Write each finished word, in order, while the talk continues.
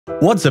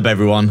What's up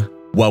everyone?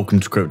 Welcome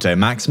to Crypto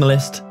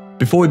Maximalist.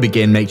 Before we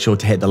begin, make sure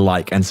to hit the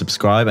like and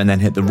subscribe and then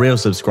hit the real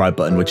subscribe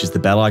button, which is the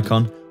bell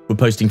icon. We're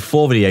posting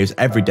 4 videos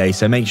every day,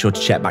 so make sure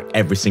to check back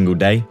every single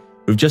day.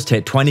 We've just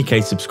hit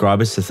 20k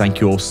subscribers, so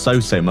thank you all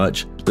so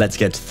much. Let's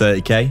get to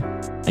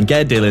 30k and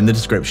get a deal in the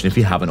description if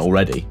you haven't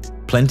already.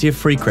 Plenty of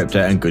free crypto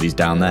and goodies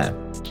down there.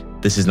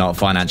 This is not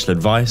financial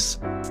advice.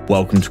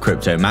 Welcome to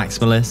Crypto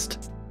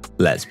Maximalist.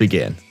 Let's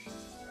begin.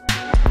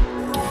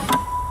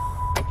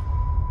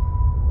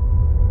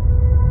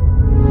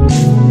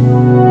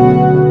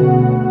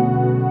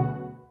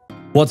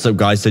 What's up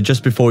guys, so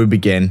just before we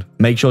begin,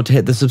 make sure to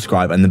hit the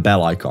subscribe and the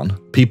bell icon.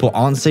 People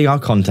aren't seeing our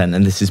content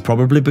and this is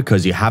probably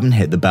because you haven't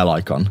hit the bell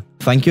icon.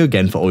 Thank you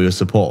again for all your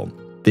support.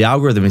 The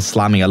algorithm is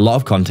slamming a lot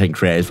of content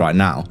creators right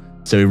now,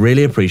 so we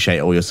really appreciate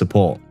all your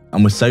support.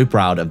 And we're so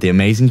proud of the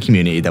amazing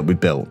community that we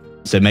built,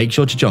 so make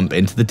sure to jump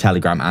into the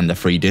Telegram and the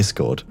free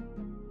Discord.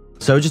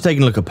 So we're just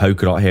taking a look at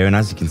Polkadot here, and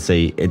as you can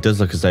see, it does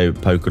look as though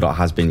Polkadot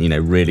has been,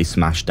 really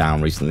smashed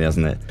down recently,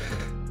 hasn't it?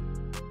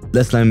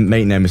 Let's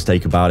make no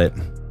mistake about it.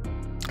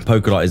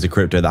 Polkadot is a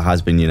crypto that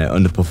has been,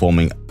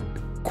 underperforming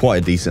quite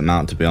a decent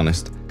amount, to be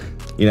honest.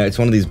 It's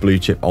one of these blue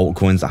chip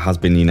altcoins that has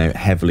been,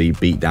 heavily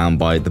beat down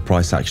by the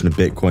price action of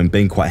Bitcoin,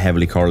 being quite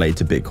heavily correlated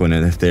to Bitcoin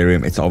and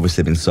Ethereum. It's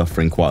obviously been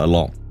suffering quite a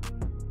lot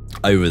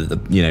over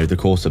the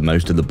course of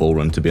most of the bull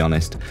run, to be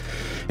honest.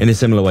 In a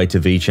similar way to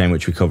VeChain,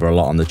 which we cover a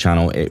lot on the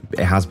channel, it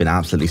has been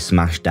absolutely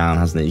smashed down,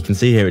 hasn't it? You can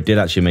see here it did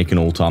actually make an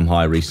all-time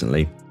high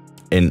recently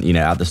in,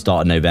 at the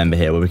start of November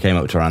here, where we came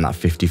up to around that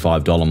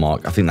 $55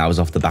 mark. I think that was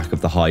off the back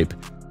of the hype,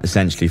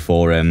 essentially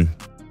for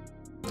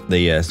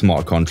the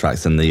smart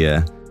contracts and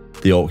the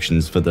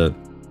auctions for the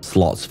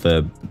slots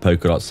for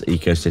Polkadot's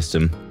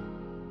ecosystem.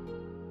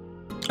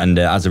 And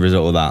as a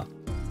result of that,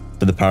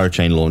 for the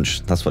parachain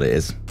launch, that's what it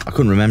is. I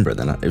couldn't remember it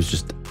then. It was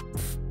just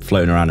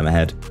floating around in my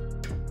head.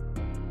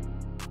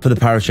 For the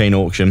parachain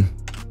auction,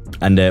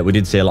 and we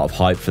did see a lot of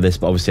hype for this,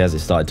 but obviously as it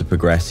started to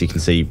progress, you can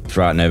see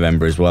throughout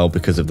November as well,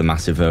 because of the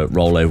massive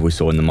rollover we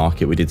saw in the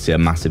market, we did see a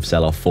massive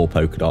sell-off for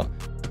Polkadot,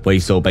 where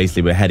you saw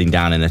basically we're heading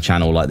down in a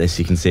channel like this.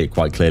 You can see it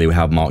quite clearly. We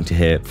have marked it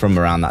here from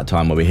around that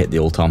time where we hit the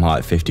all-time high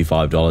at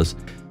 $55.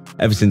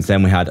 Ever since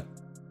then, we had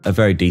a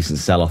very decent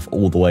sell-off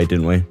all the way,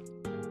 didn't we?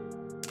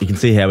 You can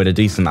see here we had a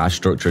decent amount of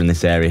structure in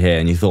this area here,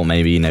 and you thought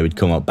maybe, we'd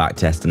come up, back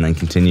test, and then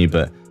continue,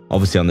 but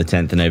obviously on the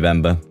 10th of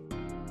November,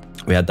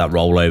 we had that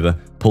rollover,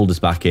 pulled us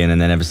back in,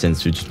 and then ever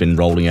since we've just been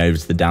rolling over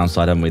to the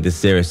downside, haven't we? This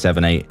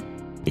 078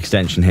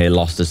 extension here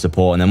lost the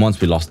support, and then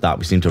once we lost that,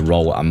 we seem to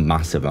roll a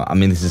massive amount. I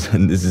mean, this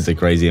is a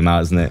crazy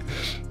amount, isn't it?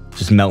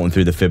 Just melting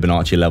through the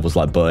Fibonacci levels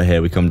like butter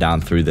here. We come down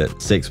through the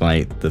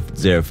 618, the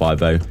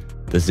 050,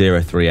 the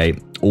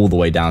 038, all the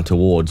way down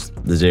towards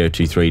the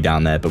 023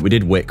 down there, but we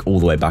did wick all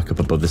the way back up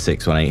above the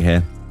 618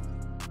 here.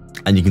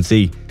 And you can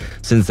see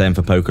since then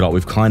for Polkadot,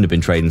 we've kind of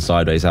been trading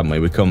sideways, haven't we?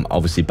 We've come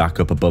obviously back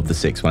up above the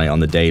 618 on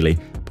the daily,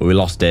 but we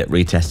lost it,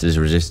 retested as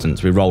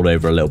resistance. We rolled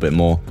over a little bit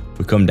more.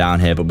 We've come down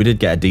here, but we did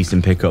get a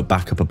decent pickup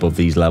back up above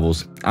these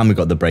levels, and we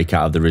got the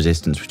breakout of the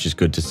resistance, which is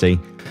good to see.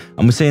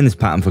 And we're seeing this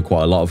pattern for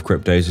quite a lot of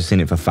cryptos. We've seen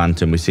it for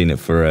Phantom. We've seen it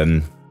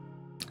for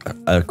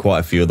quite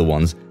a few other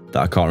ones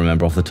that I can't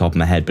remember off the top of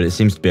my head, but it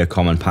seems to be a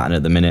common pattern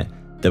at the minute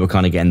that we're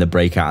kind of getting the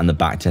breakout and the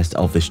back test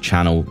of this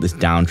channel, this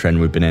downtrend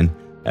we've been in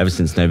ever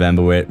since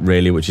November,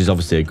 really, which is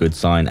obviously a good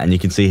sign. And you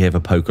can see here for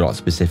Polkadot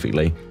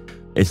specifically,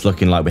 it's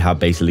looking like we have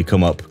basically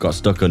come up, got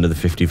stuck under the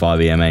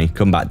 55 EMA,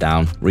 come back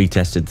down,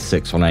 retested the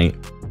 618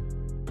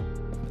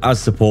 as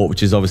support,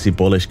 which is obviously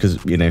bullish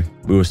because, we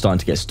were starting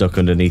to get stuck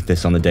underneath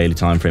this on the daily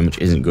time frame, which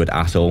isn't good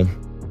at all.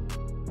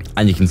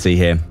 And you can see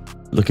here,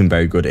 looking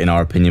very good in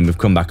our opinion. We've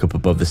come back up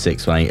above the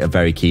 618, a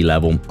very key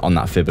level on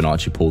that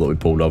Fibonacci pull that we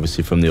pulled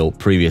obviously from the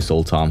previous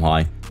all-time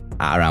high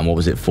at around, what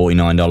was it,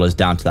 $49,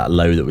 down to that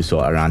low that we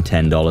saw at around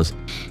 $10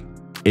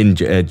 in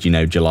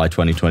July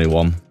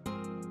 2021.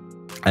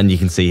 And you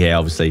can see here,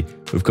 obviously,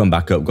 we've come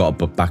back up, got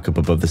back up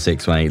above the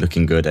 618,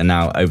 looking good. And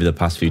now over the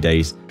past few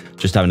days,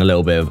 just having a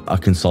little bit of a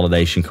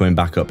consolidation, coming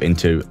back up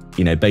into,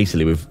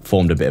 basically we've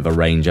formed a bit of a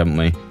range, haven't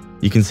we?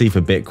 You can see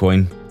for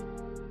Bitcoin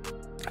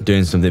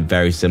doing something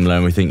very similar.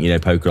 And we think,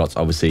 Polkadot's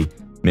obviously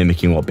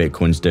mimicking what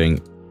Bitcoin's doing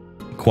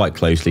quite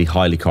closely,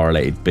 highly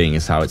correlated, being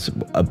as how it's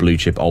a blue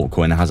chip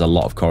altcoin. It has a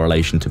lot of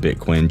correlation to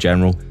Bitcoin in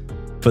general,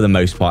 for the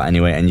most part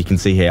anyway. And you can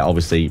see here,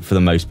 obviously, for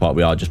the most part,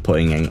 we are just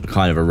putting in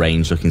kind of a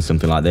range looking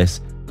something like this.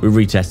 We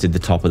retested the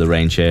top of the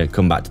range here,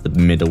 come back to the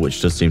middle,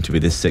 which does seem to be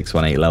this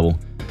 618 level.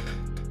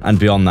 And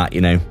beyond that,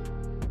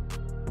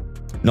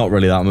 not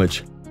really that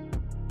much.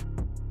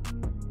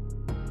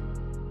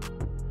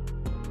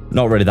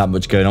 Not really that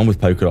much going on with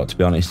Polkadot, to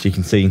be honest. You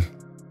can see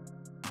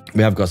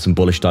we have got some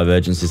bullish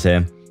divergences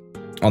here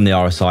on the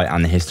RSI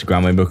and the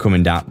histogram. When we're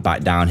coming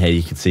back down here,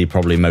 you can see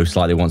probably most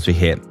likely once we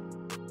hit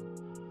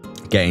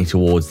getting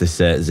towards this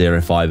 050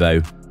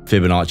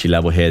 Fibonacci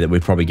level here, that we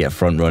probably get a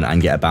front run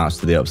and get a bounce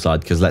to the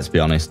upside, because let's be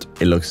honest,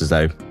 it looks as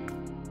though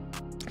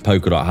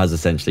Polkadot has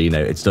essentially,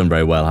 it's done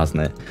very well,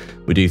 hasn't it?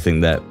 We do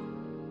think that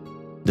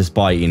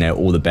despite, you know,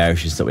 all the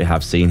bearishness that we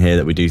have seen here,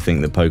 that we do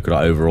think that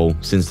Polkadot overall,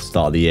 since the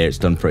start of the year, it's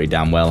done pretty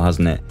damn well,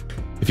 hasn't it?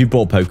 If you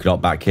brought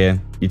Polkadot back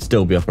here, you'd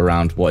still be up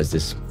around, what is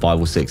this, 5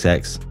 or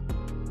 6x.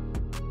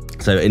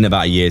 So in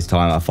about a year's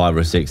time, at 5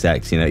 or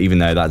 6x, you know, even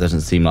though that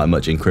doesn't seem like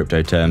much in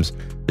crypto terms,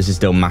 this is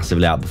still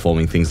massively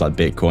outperforming things like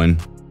Bitcoin,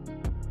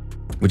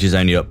 which is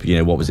only up, you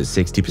know, what was it,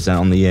 60%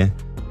 on the year,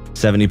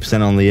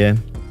 70% on the year.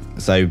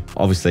 So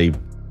obviously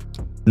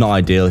not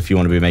ideal if you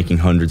want to be making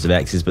hundreds of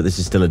X's, but this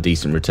is still a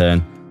decent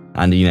return.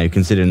 And, you know,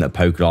 considering that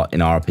Polkadot,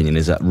 in our opinion,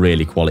 is a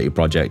really quality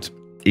project,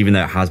 even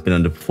though it has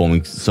been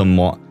underperforming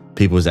somewhat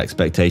people's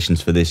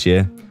expectations for this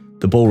year,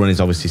 the bull run is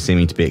obviously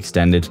seeming to be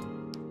extended.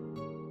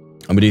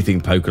 And we do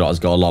think Polkadot has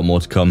got a lot more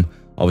to come.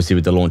 Obviously,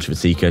 with the launch of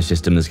its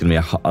ecosystem, there's going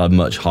to be a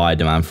much higher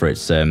demand for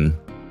its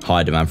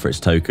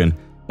token.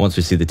 Once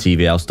we see the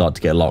TVL start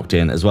to get locked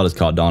in, as well as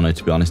Cardano,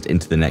 to be honest,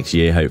 into the next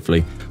year,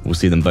 hopefully, we'll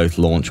see them both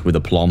launch with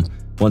aplomb.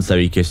 Once their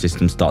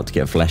ecosystems start to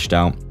get fleshed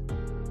out,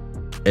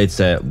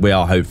 we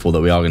are hopeful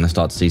that we are going to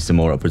start to see some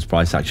more upwards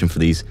price action for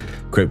these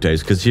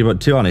cryptos. Because to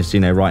be honest, you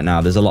know, right now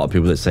there's a lot of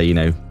people that say, you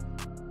know,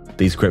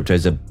 these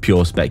cryptos are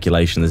pure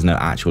speculation. There's no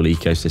actual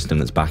ecosystem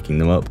that's backing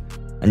them up.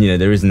 And, you know,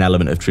 there is an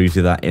element of truth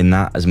to that, in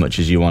that, as much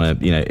as you want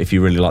to, you know, if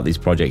you really like these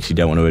projects, you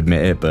don't want to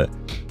admit it. But,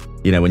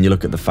 you know, when you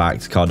look at the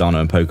facts, Cardano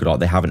and Polkadot,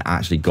 they haven't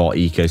actually got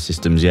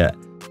ecosystems yet.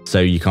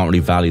 So you can't really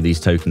value these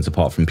tokens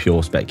apart from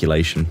pure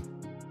speculation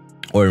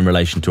or in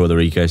relation to other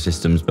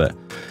ecosystems. But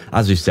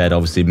as we've said,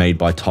 obviously made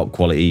by top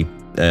quality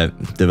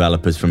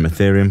developers from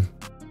Ethereum.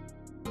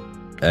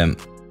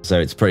 So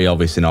it's pretty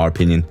obvious, in our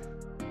opinion,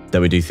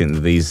 that we do think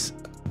that these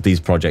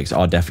projects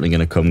are definitely going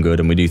to come good.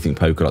 And we do think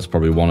Polkadot's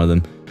probably one of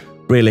them.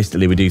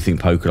 Realistically, we do think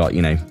Polkadot,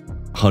 you know,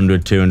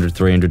 $100, $200,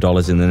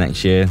 $300 in the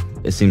next year.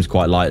 It seems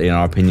quite likely, in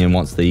our opinion,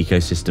 once the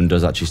ecosystem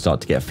does actually start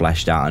to get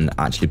fleshed out and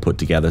actually put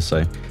together.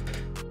 So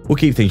we'll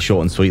keep things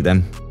short and sweet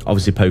then.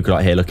 Obviously,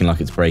 Polkadot here looking like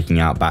it's breaking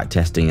out, back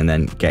testing, and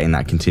then getting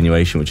that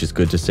continuation, which is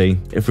good to see.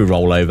 If we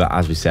roll over,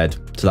 as we said,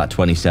 to that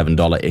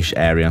 $27-ish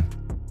area,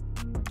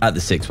 at the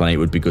 618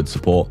 would be good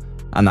support.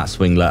 And that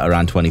swing low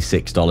around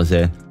 $26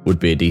 here would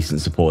be a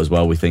decent support as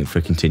well, we think,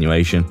 for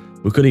continuation.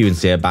 We could even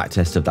see a back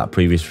test of that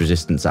previous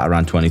resistance at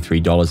around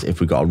 $23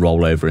 if we got a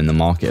rollover in the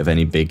market of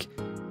any big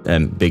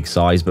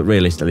size. But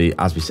realistically,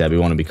 as we said, we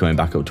want to be coming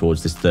back up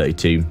towards this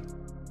 $32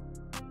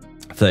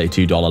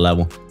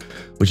 level,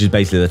 which is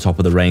basically the top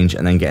of the range,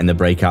 and then getting the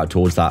breakout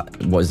towards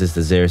that, what is this,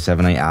 the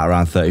 078 at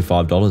around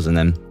 $35. And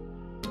then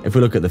if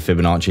we look at the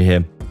Fibonacci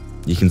here,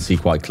 you can see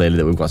quite clearly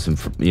that we've got some,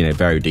 you know,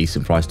 very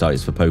decent price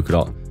targets for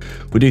Polkadot.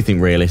 We do think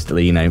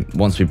realistically, you know,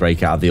 once we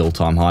break out of the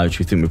all-time high, which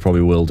we think we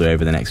probably will do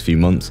over the next few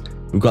months,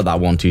 we've got that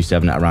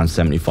 127 at around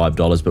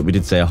 $75, but we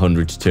did say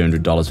 $100 to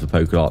 $200 for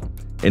Polkadot.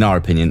 In our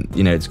opinion,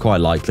 you know, it's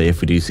quite likely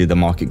if we do see the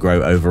market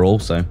grow overall.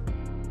 So I'd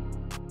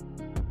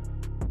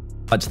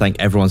like to thank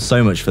everyone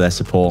so much for their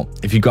support.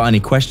 If you've got any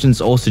questions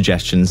or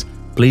suggestions,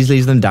 please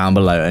leave them down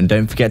below, and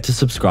don't forget to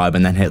subscribe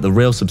and then hit the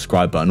real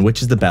subscribe button,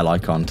 which is the bell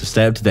icon, to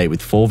stay up to date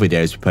with 4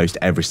 videos we post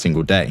every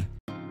single day.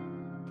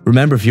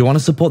 Remember, if you want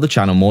to support the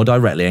channel more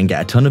directly and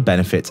get a ton of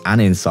benefits and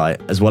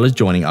insight, as well as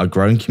joining our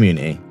growing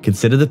community,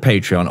 consider the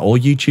Patreon or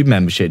YouTube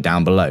membership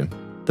down below.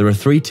 There are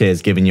 3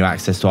 tiers giving you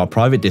access to our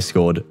private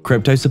Discord.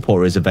 Crypto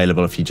Supporter is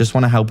available if you just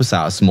want to help us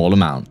out a small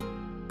amount.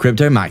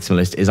 Crypto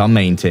Maximalist is our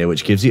main tier,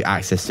 which gives you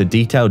access to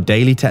detailed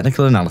daily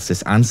technical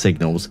analysis and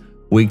signals,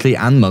 weekly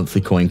and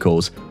monthly coin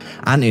calls,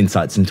 and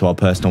insights into our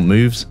personal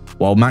moves,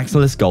 while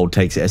Maximalist Gold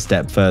takes it a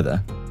step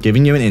further,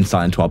 giving you an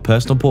insight into our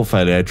personal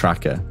portfolio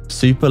tracker,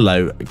 super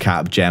low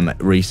cap gem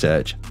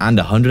research, and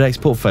a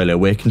 100x portfolio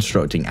we're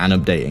constructing and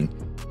updating,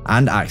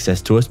 and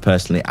access to us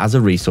personally as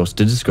a resource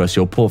to discuss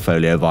your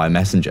portfolio via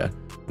Messenger.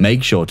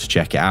 Make sure to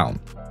check it out.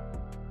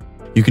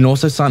 You can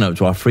also sign up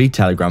to our free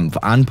Telegram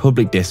and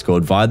public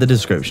Discord via the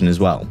description as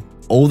well.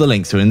 All the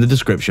links are in the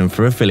description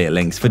for affiliate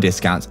links for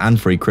discounts and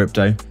free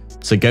crypto,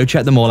 so go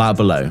check them all out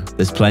below.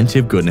 There's plenty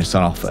of goodness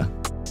on offer.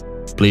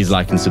 Please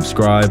like and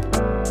subscribe.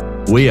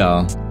 We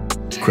are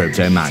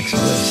Crypto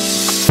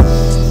Maximalists.